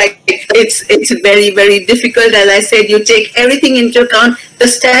 It's very, very difficult. As I said, you take everything into account. The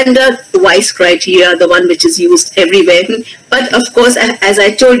standard WISE criteria, the one which is used everywhere. But of course, as I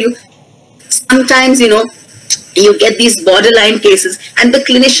told you, sometimes, you get these borderline cases and the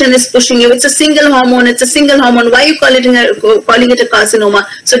clinician is pushing you. It's a single hormone. Why are you calling it a carcinoma?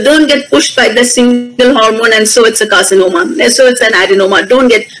 So don't get pushed by the single hormone and so it's a carcinoma. So it's an adenoma. Don't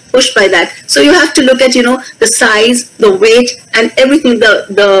get pushed by that. So you have to look at, the size, the weight and everything,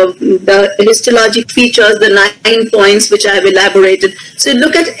 the histologic features, the 9 points which I have elaborated. So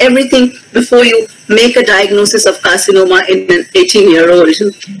look at everything before you make a diagnosis of carcinoma in an 18-year-old.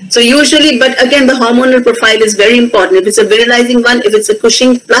 So usually, but again, the hormonal profile is very important. If it's a virilizing one, if it's a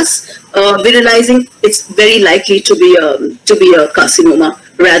Cushing plus virilizing, it's very likely to be a carcinoma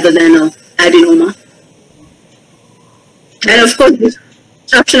rather than an adenoma. And of course, the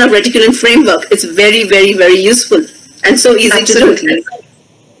disruption of reticulin framework is very, very, very useful and so easy to do.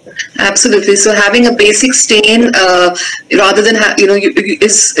 Absolutely. So having a basic stain rather than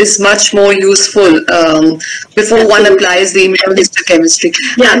is much more useful before one applies the immunohistochemistry.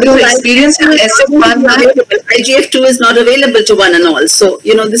 Yeah, and the experience with SF1, IGF-2 is not available to one and all. So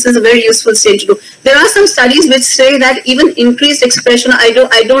this is a very useful stain to do. There are some studies which say that even increased expression. I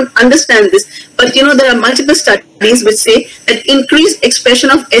don't understand this, but there are multiple studies which say that increased expression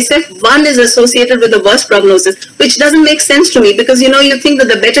of SF1 is associated with a worse prognosis, which doesn't make sense to me because you think that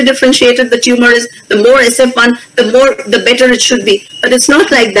the better differentiated the tumor is, the more SF1, the better it should be. But it's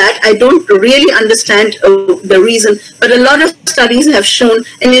not like that. I don't really understand the reason. But a lot of studies have shown,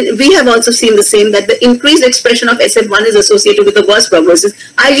 and we have also seen the same, that the increased expression of SF1 is associated with the worst prognosis.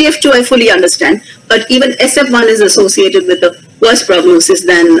 IGF-2 I fully understand, but even SF1 is associated with the worse prognosis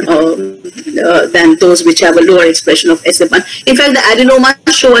than those which have a lower expression of SF1. In fact, the adenomas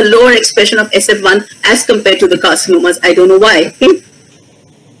show a lower expression of SF1 as compared to the carcinomas. I don't know why.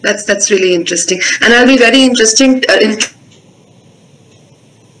 That's really interesting, and I'll be very interested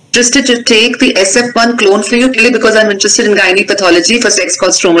to take the SF1 clone for you, really, because I'm interested in gynae pathology for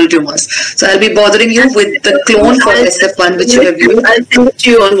sex-caused stromal tumors. So I'll be bothering you with the clone for SF1 which you have used. I'll send it to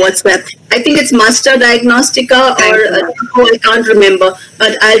you on WhatsApp. I think it's Master Diagnostica or I can't remember,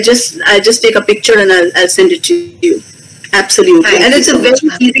 but I'll just take a picture and I'll send it to you. Absolutely, and it's a very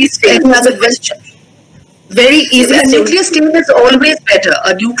easy stain. Very easy. A nuclear stain is always better.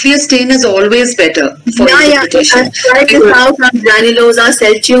 A nuclear stain is always better for interpretation. I've tried this out on granulosa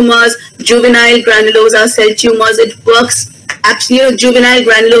cell tumors, juvenile granulosa cell tumors. It works absolutely. Juvenile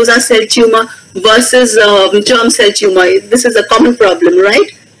granulosa cell tumor versus germ cell tumor. This is a common problem,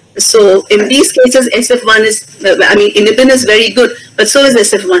 right? So in these cases, SF1 is, inhibin is very good, but so is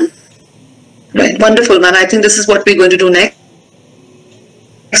SF1. Right. Wonderful, man. I think this is what we're going to do next.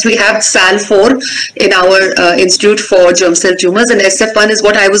 we have SAL4 in our Institute for Germ Cell Tumors, and SF1 is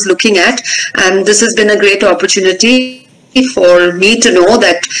what I was looking at. And this has been a great opportunity for me to know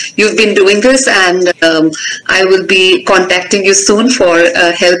that you've been doing this, and I will be contacting you soon for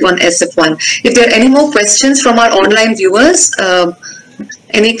help on SF1. If there are any more questions from our online viewers,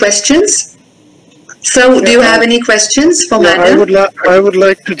 any questions? So, do you have any questions for Madam? I would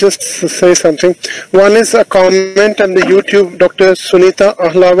like to just say something. One is a comment on the YouTube. Dr. Sunita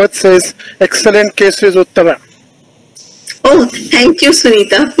Ahlawat says, excellent cases, Uttara. Oh, thank you,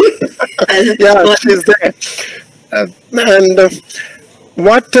 Sunita. Yeah, she's there.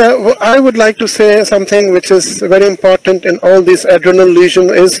 What I would like to say something which is very important in all these adrenal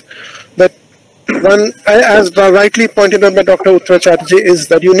lesions is that one, as rightly pointed out by Dr. Uttara Chatterjee, is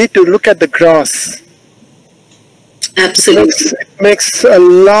that you need to look at the grass. Absolutely. It makes a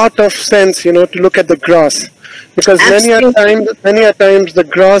lot of sense, to look at the grass, because many a times the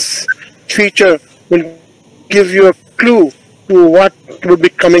grass feature will give you a clue to what would be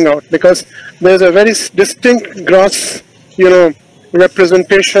coming out, because there's a very distinct grass,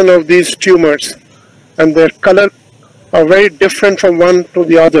 representation of these tumors, and their color are very different from one to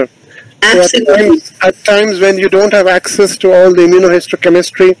the other. Absolutely. So at times when you don't have access to all the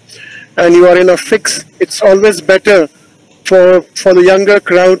immunohistochemistry and you are in a fix, it's always better for the younger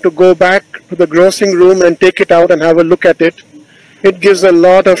crowd to go back to the grossing room and take it out and have a look at it. It gives a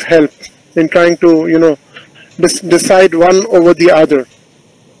lot of help in trying to, decide one over the other.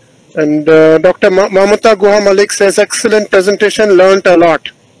 And Dr. Mamata Guha Malik says, excellent presentation, learned a lot.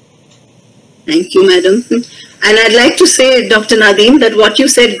 Thank you, madam. And I'd like to say, Dr. Nadeem, that what you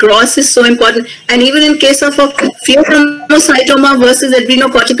said, gross is so important. And even in case of a pheochromocytoma versus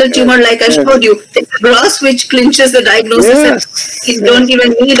adrenocortical tumor, like I showed you, it's gross which clinches the diagnosis. Yes. You don't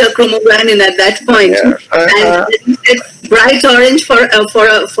even need a chromogranin at that point. And you said bright orange for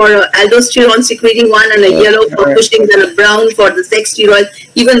aldosterone secreting one, and a yellow for pushing, then a brown for the sex steroid.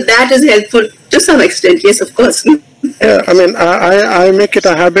 Even that is helpful to some extent. Yes, of course. Yeah, I mean, I make it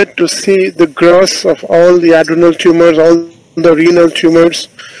a habit to see the gross of all the adrenal tumors, all the renal tumors,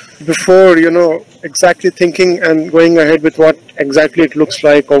 before, exactly thinking and going ahead with what exactly it looks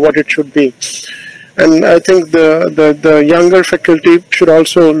like or what it should be. And I think the younger faculty should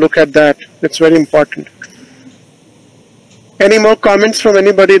also look at that. It's very important. Any more comments from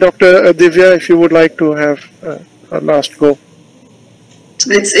anybody? Dr. Divya, if you would like to have a last go.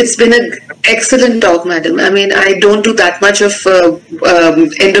 It's been an excellent talk, madam. I mean, I don't do that much of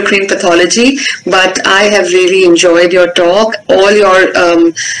endocrine pathology, but I have really enjoyed your talk. All your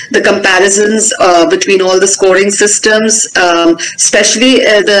the comparisons between all the scoring systems, especially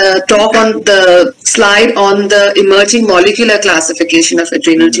the talk on the slide on the emerging molecular classification of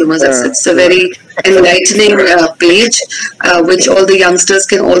adrenal tumors. It's a very enlightening page, which all the youngsters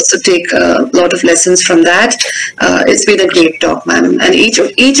can also take a lot of lessons from that. It's been a great talk, ma'am, and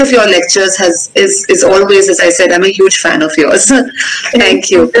each of your lectures is always, as I said, I'm a huge fan of yours.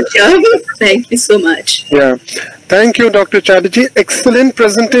 Thank you. Thank you so much. Yeah, thank you, Dr. Chatterjee. Excellent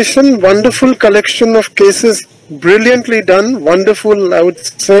presentation, wonderful collection of cases, brilliantly done, wonderful, I would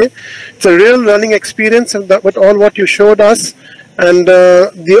say. It's a real learning experience with all what you showed us. And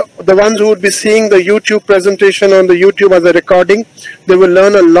the ones who would be seeing the YouTube presentation on the YouTube as a recording, they will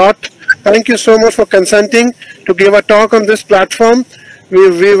learn a lot. Thank you so much for consenting to give a talk on this platform. We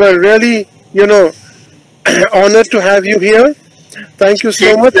were really, honored to have you here. Thank you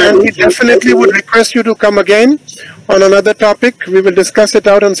so much, and we definitely would request you to come again on another topic. We will discuss it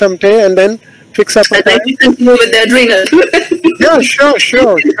out on some day and then fix up a time. I'd like to continue with the adrenal. Yeah, sure.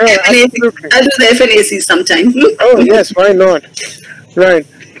 Absolutely. I'll do the FNAC sometime. Oh, yes, why not? Right.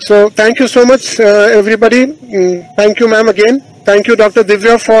 So thank you so much, everybody. Thank you, ma'am, again. Thank you, Dr.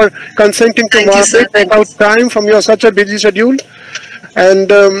 Divya, for consenting to take out time from your such a busy schedule. And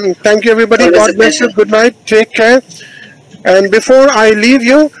thank you, everybody. God bless you. Good night. Take care. And before I leave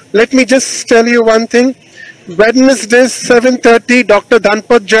you, let me just tell you one thing. Wednesday, 7:30, Dr.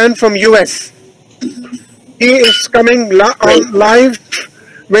 Dhanpat Jain from US. He is coming on live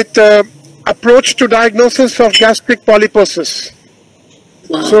with approach to diagnosis of gastric polyposis.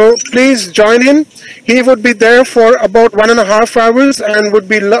 Wow. So please join in. He would be there for about 1.5 hours and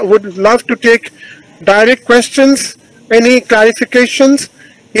would love to take direct questions, any clarifications.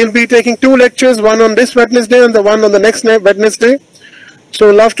 He'll be taking 2 lectures, one on this Wednesday and the one on the next Wednesday. So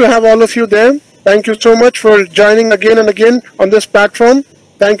love to have all of you there. Thank you so much for joining again and again on this platform.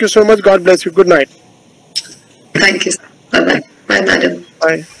 Thank you so much. God bless you. Good night. Thank you. Bye-bye. Bye, madam.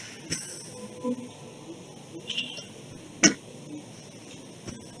 Bye.